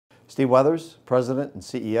Steve Weathers, President and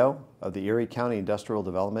CEO of the Erie County Industrial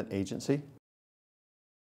Development Agency.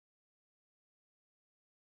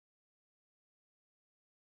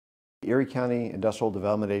 The Erie County Industrial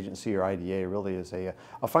Development Agency, or IDA, really is a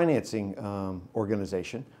financing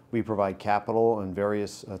organization. We provide capital and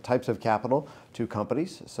various types of capital to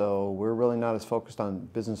companies, so we're really not as focused on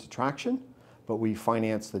business attraction, but we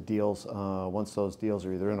finance the deals once those deals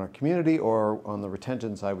are either in our community or on the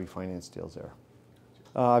retention side, we finance deals there.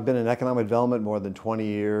 I've been in economic development more than 20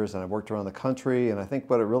 years, and I've worked around the country, and I think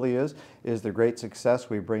what it really is the great success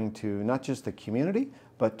we bring to not just the community,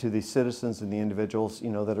 but to the citizens and the individuals,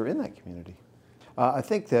 that are in that community. I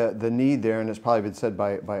think the need there, and it's probably been said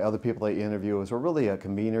by other people that you interview, is we're really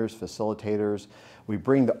conveners, facilitators. We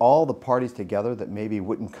bring all the parties together that maybe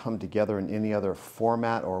wouldn't come together in any other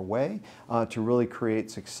format or way to really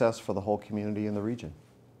create success for the whole community in the region.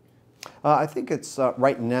 I think it's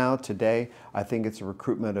right now, today, I think it's a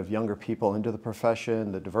recruitment of younger people into the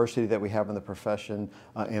profession, the diversity that we have in the profession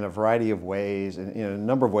in a variety of ways, and in a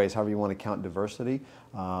number of ways, however you want to count diversity.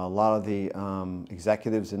 A lot of the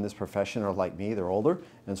executives in this profession are like me, they're older,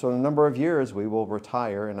 and so in a number of years we will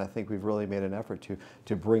retire, and I think we've really made an effort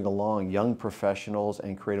to bring along young professionals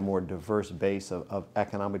and create a more diverse base of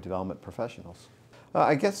economic development professionals.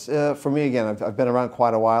 I guess for me, again, I've been around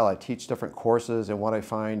quite a while. I teach different courses, and what I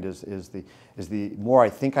find is the more I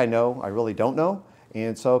think I know, I really don't know.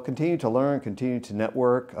 And so continue to learn, continue to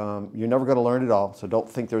network. You're never going to learn it all, so don't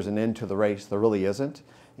think there's an end to the race. There really isn't.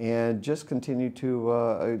 And just continue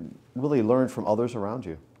to really learn from others around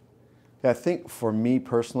you. I think for me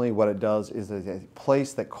personally, what it does is a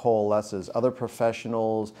place that coalesces other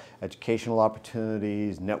professionals, educational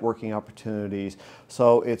opportunities, networking opportunities.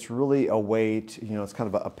 So it's really a way to, it's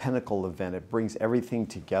kind of a pinnacle event. It brings everything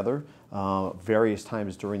together various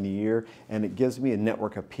times during the year, and it gives me a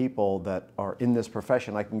network of people that are in this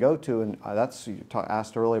profession I can go to, and that's, you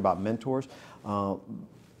asked earlier about mentors. The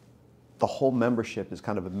whole membership is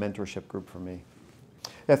kind of a mentorship group for me.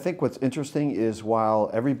 I think what's interesting is while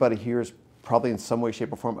everybody here is probably in some way,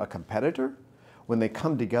 shape, or form a competitor, when they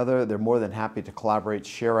come together, they're more than happy to collaborate,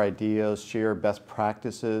 share ideas, share best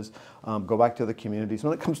practices, go back to the communities.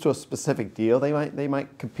 When it comes to a specific deal, they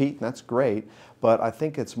might compete, and that's great, but I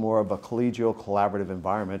think it's more of a collegial, collaborative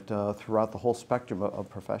environment throughout the whole spectrum of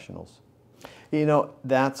professionals.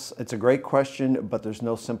 It's a great question, but there's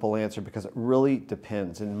no simple answer because it really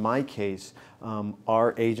depends. In my case,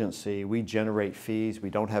 our agency, we generate fees. We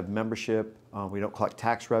don't have membership. We don't collect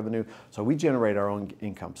tax revenue. So we generate our own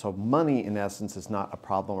income. So money, in essence, is not a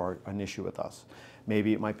problem or an issue with us.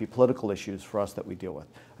 Maybe it might be political issues for us that we deal with.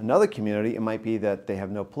 Another community, it might be that they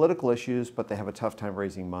have no political issues, but they have a tough time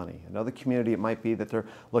raising money. Another community, it might be that they're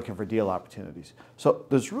looking for deal opportunities. So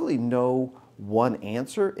there's really no one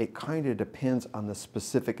answer. It kind of depends on the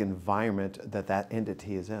specific environment that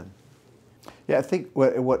entity is in. Yeah, I think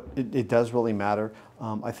it does really matter.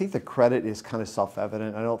 I think the credit is kind of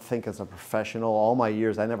self-evident. I don't think as a professional, all my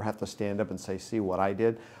years, I never have to stand up and say, see what I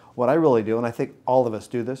did. What I really do, and I think all of us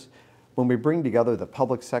do this, when we bring together the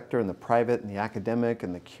public sector and the private and the academic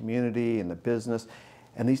and the community and the business,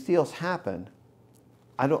 and these deals happen,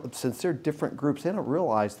 since they're different groups, they don't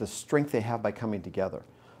realize the strength they have by coming together.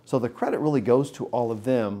 So the credit really goes to all of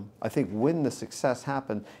them. I think when the success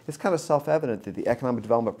happened, it's kind of self-evident that the economic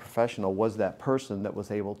development professional was that person that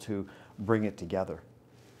was able to bring it together.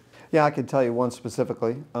 Yeah, I can tell you one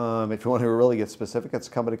specifically. If you want to really get specific, it's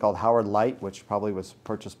a company called Howard Light, which probably was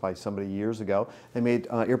purchased by somebody years ago. They made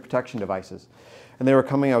ear protection devices. And they were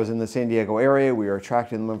coming, I was in the San Diego area, we were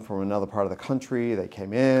attracting them from another part of the country. They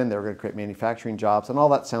came in, they were going to create manufacturing jobs, and all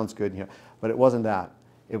that sounds good, but it wasn't that.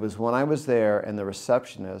 It was when I was there and the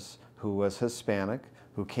receptionist, who was Hispanic,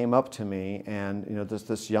 who came up to me, and there's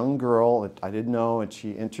this young girl that I didn't know, and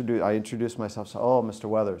I introduced myself, so, oh, Mr.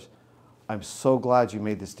 Weathers, I'm so glad you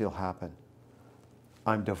made this deal happen.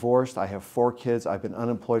 I'm divorced, I have 4 kids, I've been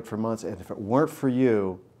unemployed for months, and if it weren't for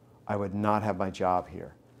you, I would not have my job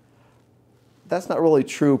here. That's not really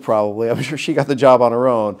true, probably. I'm sure she got the job on her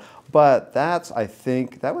own, but I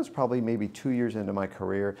think, that was probably maybe 2 years into my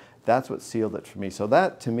career. That's what sealed it for me. So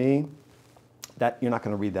that, to me, you're not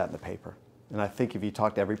going to read that in the paper. And I think if you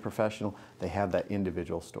talk to every professional, they have that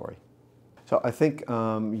individual story. So I think,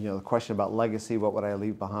 the question about legacy, what would I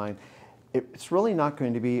leave behind? It's really not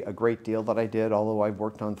going to be a great deal that I did, although I've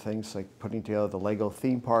worked on things like putting together the Lego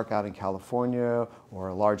theme park out in California,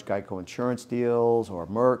 or large Geico insurance deals, or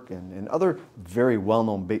Merck, and other very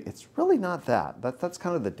well-known big. It's really not that. That's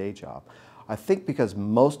kind of the day job. I think because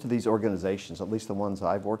most of these organizations, at least the ones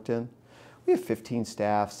I've worked in, we have 15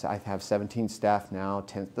 staff. I have 17 staff now.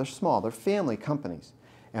 10. They're small. They're family companies.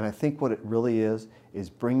 And I think what it really is is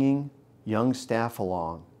bringing young staff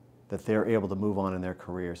along that they're able to move on in their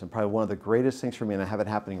careers. And probably one of the greatest things for me, and I have it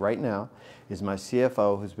happening right now, is my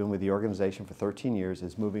CFO, who's been with the organization for 13 years,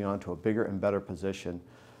 is moving on to a bigger and better position.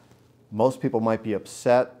 Most people might be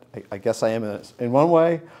upset. I guess I am in one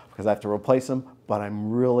way, because I have to replace him, but I'm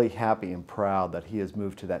really happy and proud that he has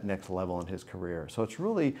moved to that next level in his career. So it's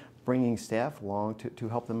really bringing staff along to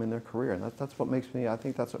help them in their career. And that's what makes me, I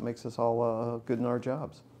think that's what makes us all good in our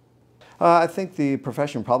jobs. I think the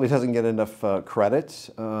profession probably doesn't get enough credit.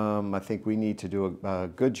 I think we need to do a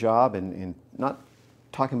good job in not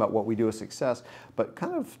talking about what we do as success, but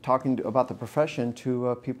kind of talking about the profession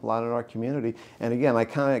to people out in our community. And again, I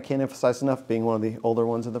can't emphasize enough, being one of the older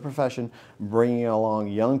ones in the profession, bringing along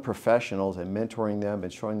young professionals and mentoring them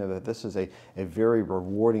and showing them that this is a very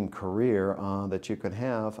rewarding career that you can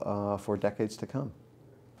have for decades to come.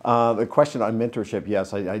 The question on mentorship,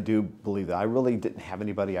 yes, I do believe that. I really didn't have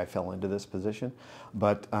anybody I fell into this position,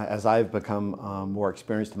 but as I've become more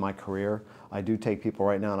experienced in my career, I do take people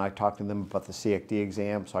right now and I talk to them about the CXD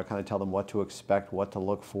exam, so I kind of tell them what to expect, what to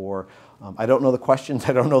look for. I don't know the questions,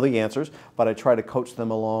 I don't know the answers, but I try to coach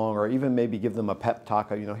them along or even maybe give them a pep talk,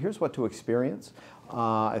 here's what to experience.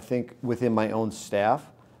 I think within my own staff,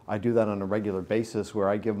 I do that on a regular basis where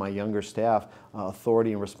I give my younger staff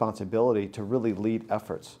authority and responsibility to really lead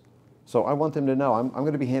efforts. So I want them to know I'm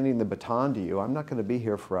going to be handing the baton to you. I'm not going to be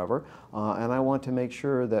here forever. And I want to make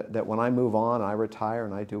sure that when I move on, I retire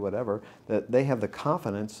and I do whatever, that they have the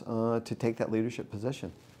confidence to take that leadership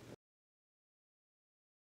position.